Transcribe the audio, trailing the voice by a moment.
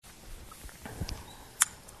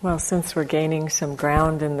Well, since we're gaining some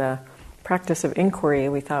ground in the practice of inquiry,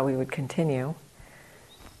 we thought we would continue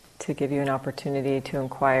to give you an opportunity to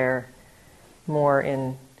inquire more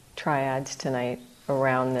in triads tonight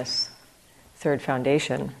around this third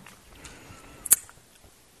foundation.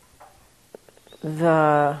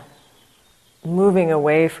 The moving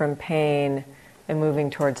away from pain and moving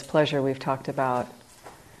towards pleasure we've talked about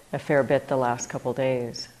a fair bit the last couple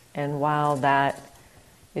days. And while that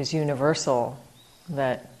is universal,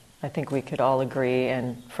 that I think we could all agree,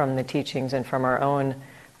 and from the teachings and from our own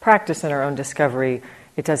practice and our own discovery,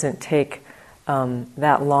 it doesn't take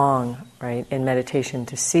that long, right, in meditation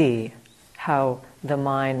to see how the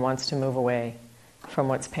mind wants to move away from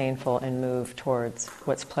what's painful and move towards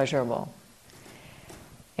what's pleasurable.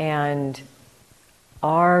 And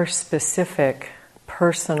our specific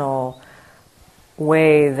personal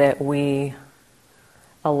way that we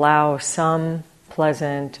allow some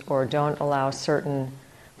pleasant or don't allow certain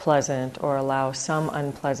pleasant or allow some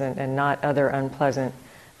unpleasant and not other unpleasant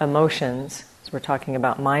emotions, as we're talking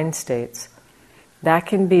about mind states, that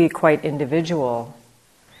can be quite individual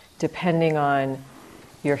depending on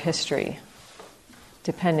your history,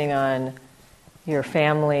 depending on your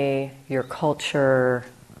family, your culture,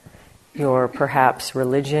 your perhaps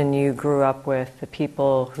religion you grew up with, the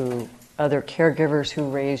people who, other caregivers who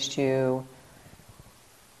raised you,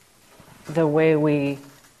 the way we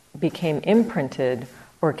became imprinted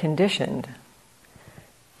or conditioned,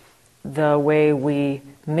 the way we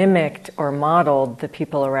mimicked or modeled the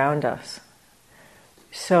people around us.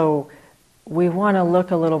 So we want to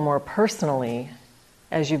look a little more personally,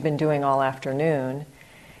 as you've been doing all afternoon,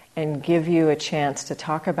 and give you a chance to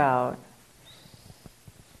talk about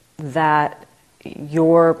that,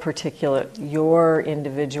 your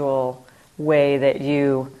individual way that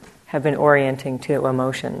you have been orienting to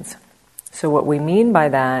emotions. So what we mean by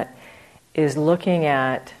that is looking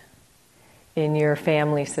at, in your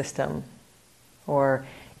family system or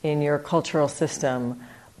in your cultural system,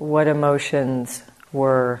 what emotions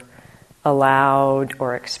were allowed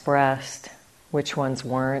or expressed, which ones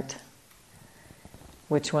weren't,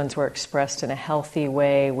 which ones were expressed in a healthy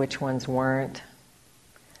way, which ones weren't.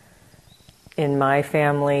 In my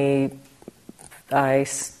family,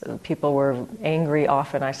 people were angry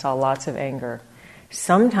often. I saw lots of anger.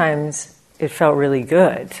 Sometimes it felt really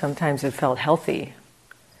good. Sometimes it felt healthy.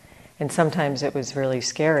 And sometimes it was really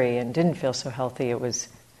scary and didn't feel so healthy. It was,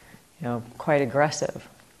 quite aggressive.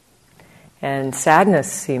 And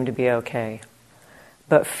sadness seemed to be okay.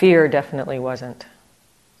 But fear definitely wasn't.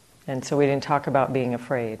 And so we didn't talk about being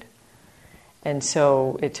afraid. And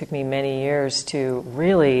so it took me many years to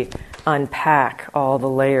really unpack all the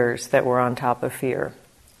layers that were on top of fear.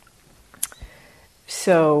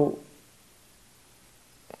 So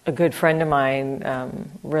a good friend of mine,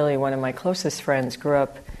 really one of my closest friends, grew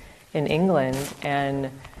up in England, and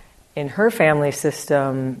in her family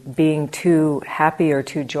system, being too happy or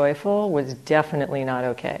too joyful was definitely not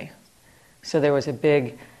okay. So there was a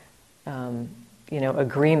big,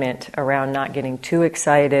 agreement around not getting too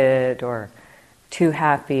excited or too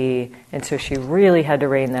happy, and so she really had to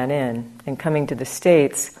rein that in. And coming to the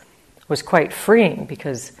States was quite freeing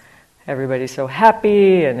because everybody's so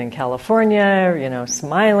happy, and in California,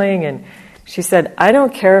 smiling. And she said, I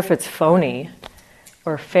don't care if it's phony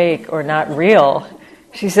or fake or not real.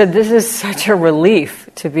 She said, this is such a relief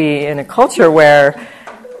to be in a culture where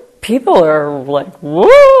people are like,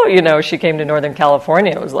 whoa, she came to Northern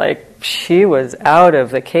California. It was like she was out of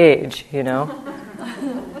the cage,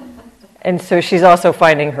 And so she's also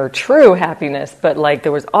finding her true happiness, but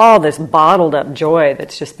there was all this bottled up joy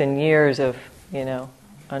that's just been years of,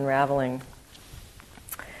 unraveling.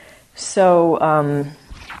 So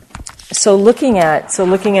looking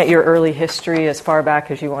at your early history as far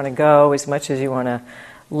back as you want to go, as much as you want to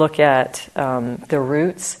look at the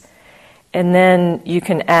roots, and then you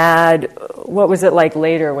can add, what was it like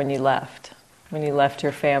later when you left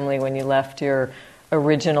your family, when you left your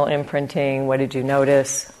original imprinting? What did you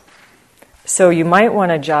notice? So you might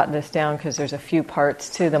want to jot this down because there's a few parts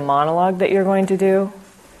to the monologue that you're going to do.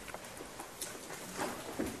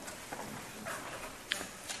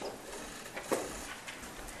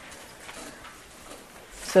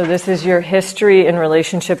 So this is your history in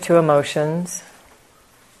relationship to emotions.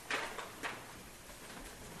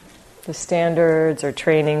 The standards or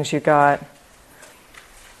trainings you got.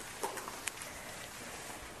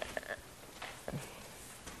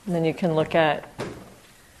 And then you can look at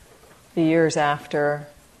the years after.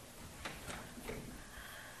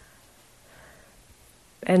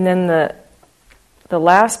 And then the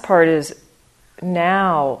last part is,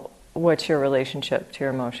 now what's your relationship to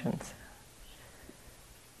your emotions?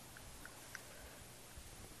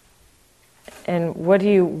 And what do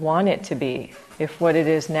you want it to be if what it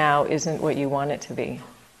is now isn't what you want it to be?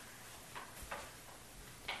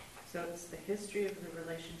 So it's the history of the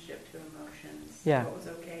relationship to emotions. Yeah. What was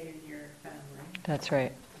okay in your family. That's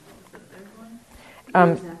right.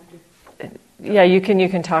 And what was the third one? Yeah, you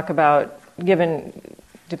can talk about,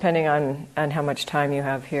 depending on how much time you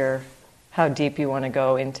have here, how deep you want to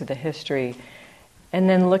go into the history. And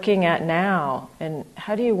then looking at now, and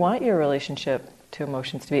how do you want your relationship to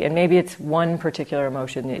emotions to be? And maybe it's one particular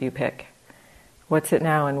emotion that you pick. What's it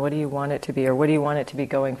now and what do you want it to be? Or what do you want it to be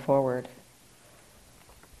going forward?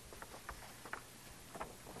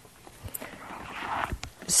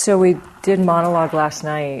 So we did monologue last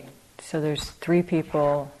night. So there's 3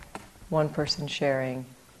 people, 1 person sharing,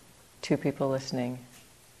 2 people listening,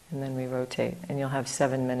 and then we rotate. And you'll have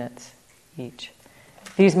 7 minutes each.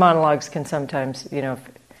 These monologues can sometimes,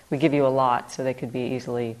 we give you a lot, so they could be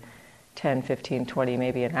easily 10, 15, 20,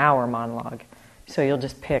 maybe an hour monologue. So you'll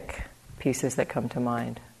just pick pieces that come to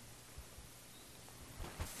mind.